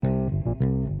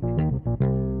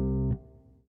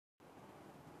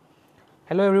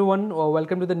Hello everyone,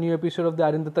 welcome to the new episode of the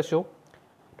Arindata Show.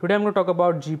 Today I'm going to talk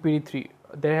about GPT-3.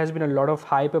 There has been a lot of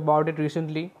hype about it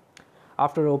recently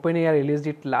after OpenAI released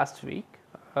it last week.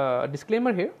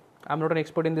 Disclaimer here, I'm not an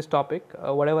expert in this topic.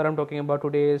 Whatever I'm talking about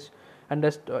today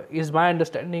is my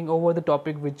understanding over the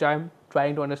topic which I'm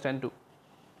trying to understand too.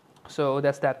 So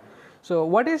that's that. So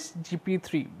what is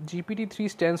GPT-3? GPT-3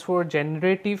 stands for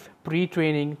Generative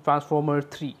Pre-training Transformer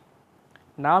 3.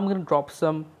 Now I'm going to drop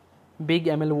some big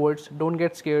ML words. Don't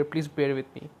get scared, please bear with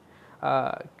me.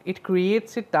 It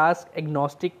creates a task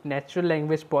agnostic natural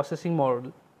language processing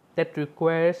model that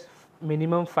requires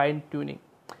minimum fine tuning.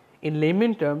 In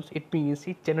layman terms, it means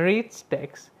it generates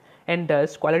text and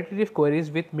does qualitative queries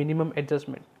with minimum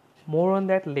adjustment. More on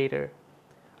that later.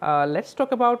 Let's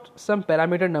talk about some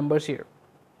parameter numbers here.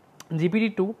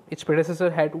 GPT-2, its predecessor,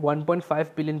 had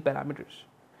 1.5 billion parameters,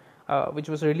 which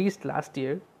was released last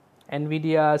year.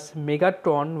 NVIDIA's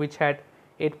Megatron, which had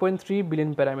 8.3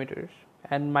 billion parameters,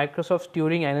 and Microsoft's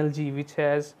Turing NLG, which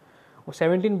has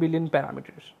 17 billion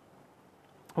parameters.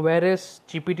 Whereas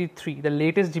GPT-3, the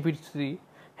latest GPT-3,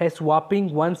 has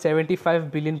whopping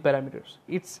 175 billion parameters.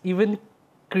 It's even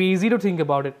crazy to think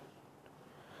about it.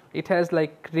 It has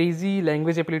like crazy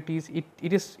language abilities.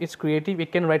 It's creative.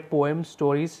 It can write poems,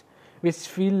 stories, which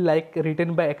feel like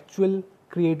written by actual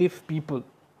creative people.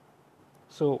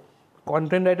 So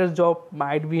content writer's job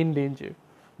might be in danger.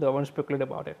 The one speculate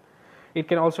about it. It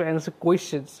can also answer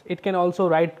questions. It can also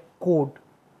write code,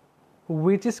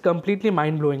 which is completely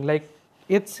mind blowing. Like,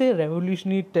 it's a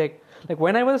revolutionary tech. Like,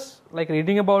 when I was like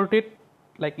reading about it,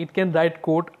 like it can write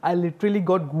code, I literally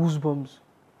got goosebumps.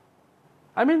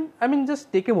 I mean,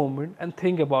 just take a moment and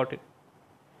think about it.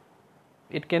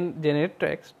 It can generate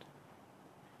text.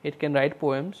 It can write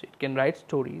poems. It can write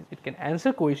stories. It can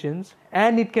answer questions,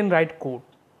 and it can write code.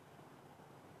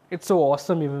 It's so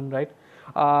awesome even, right?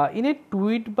 In a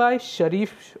tweet by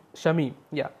Sharif Shami,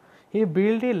 he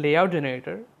built a layout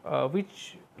generator,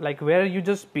 which like where you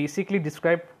just basically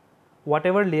describe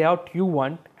whatever layout you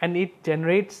want and it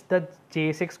generates the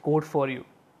JSX code for you.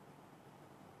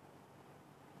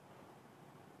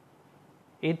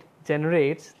 It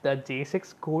generates the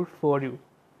JSX code for you.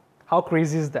 How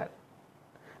crazy is that?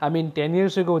 I mean, 10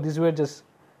 years ago, these were just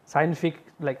science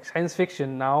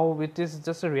fiction. Now it is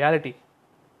just a reality.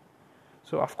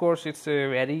 So of course it's a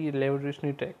very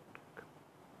revolutionary tech.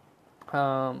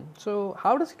 So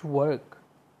how does it work?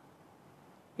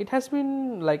 It has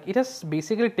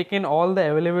basically taken all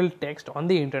the available text on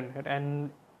the internet and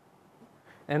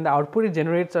the output it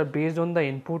generates are based on the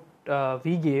input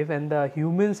we gave and the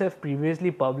humans have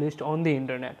previously published on the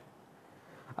internet.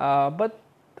 But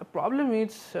the problem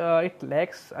is it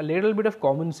lacks a little bit of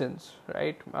common sense,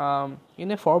 right?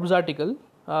 In a Forbes article,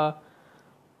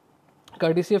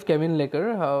 courtesy of Kevin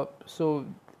Laker, so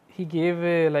he gave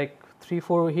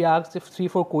he asked if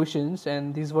 3-4 questions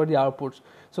and these were the outputs.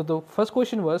 So the first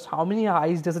question was, how many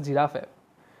eyes does a giraffe have?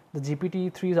 The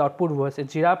GPT-3's output was, a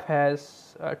giraffe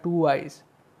has 2 eyes.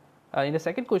 In the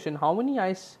second question, how many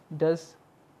eyes does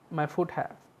my foot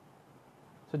have?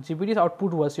 So GPT's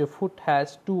output was, your foot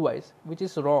has 2 eyes, which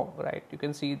is wrong, right? You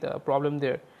can see the problem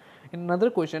there. In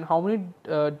another question, how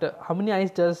many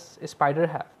eyes does a spider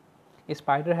have? A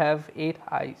spider have 8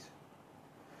 eyes.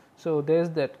 So there's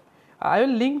that. I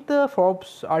will link the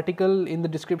Forbes article in the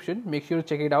description. Make sure to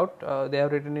check it out. They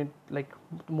have written it like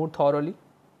more thoroughly.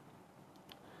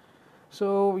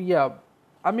 So yeah,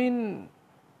 I mean,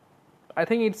 I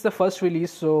think it's the first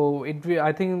release, so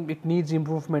I think it needs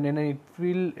improvement and it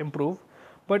will improve.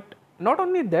 But not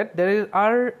only that,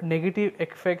 are negative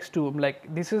effects too.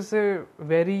 Like, this is a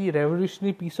very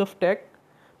revolutionary piece of tech,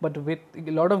 but with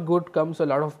a lot of good comes a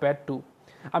lot of bad too.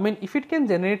 I mean, if it can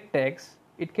generate text,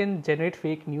 it can generate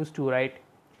fake news too, right?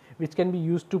 Which can be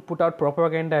used to put out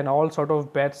propaganda and all sort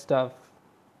of bad stuff.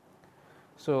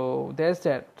 So there's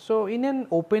that. So in an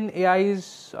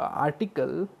OpenAI's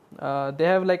article, they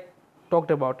have talked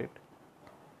about it.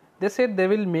 They said they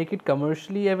will make it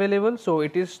commercially available, so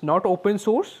it is not open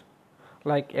source,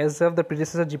 like as of the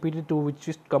predecessor GPT-2, which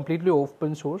is completely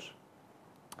open source.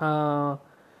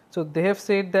 So they have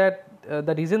said that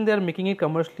the reason they are making it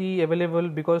commercially available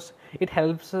because it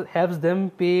helps them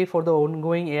pay for the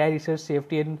ongoing AI research,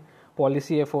 safety, and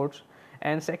policy efforts.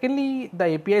 And secondly,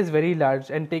 the API is very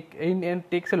large and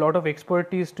takes a lot of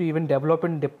expertise to even develop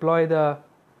and deploy the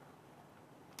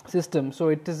system. So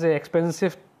it is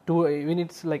expensive to even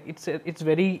it's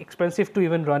very expensive to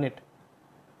even run it.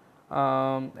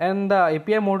 And the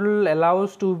API model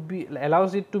allows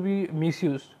it to be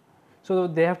misused. So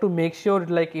they have to make sure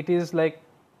it is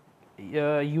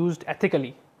used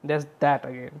ethically. There's that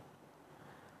again.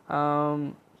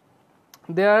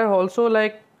 There are also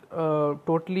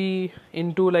totally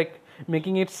into like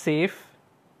making it safe.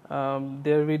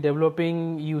 They will be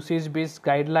developing usage-based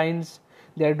guidelines.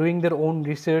 They are doing their own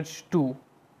research too.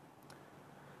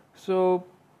 So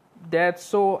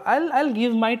I'll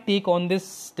give my take on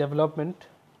this development.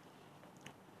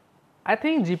 I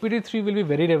think GPT-3 will be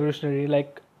very revolutionary.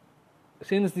 Like,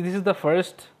 since this is the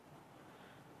first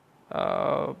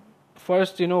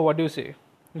what do you say,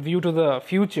 view to the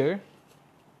future,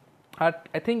 I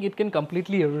think it can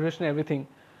completely revolution everything.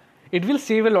 It will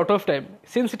save a lot of time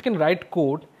since it can write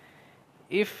code.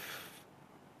 If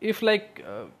like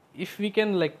if we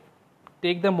can like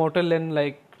take the model and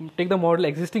like take the model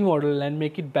existing model and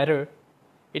make it better,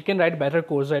 it can write better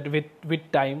codes, right,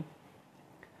 with time.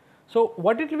 So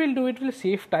what it will do, it will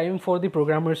save time for the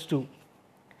programmers too.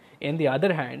 On the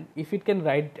other hand, if it can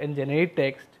write and generate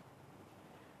text,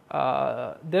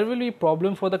 there will be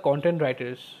problem for the content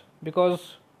writers,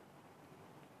 because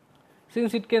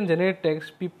since it can generate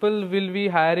text, people will be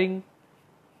hiring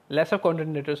less of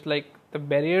content writers. Like, the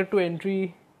barrier to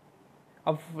entry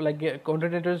of like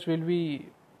content writers will be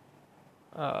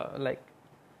like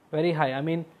very high. I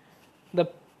mean, the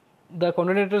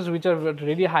content writers which are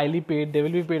really highly paid, they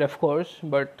will be paid, of course,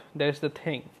 but there's the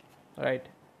thing, right?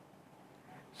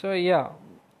 So yeah,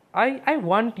 I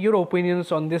want your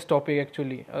opinions on this topic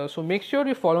actually. So make sure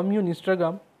you follow me on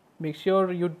Instagram. Make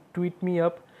sure you tweet me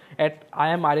up at I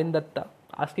am Arindatta,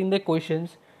 asking the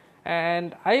questions.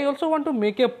 And I also want to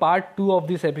make a part 2 of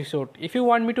this episode. If you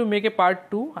want me to make a part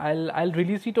 2, I'll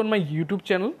release it on my YouTube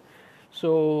channel.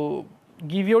 So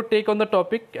give your take on the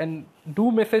topic and do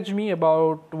message me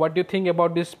about what you think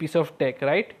about this piece of tech,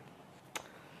 right?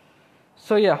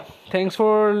 So yeah, thanks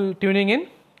for tuning in.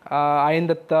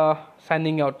 Arindatta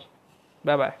signing out.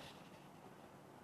 Bye bye.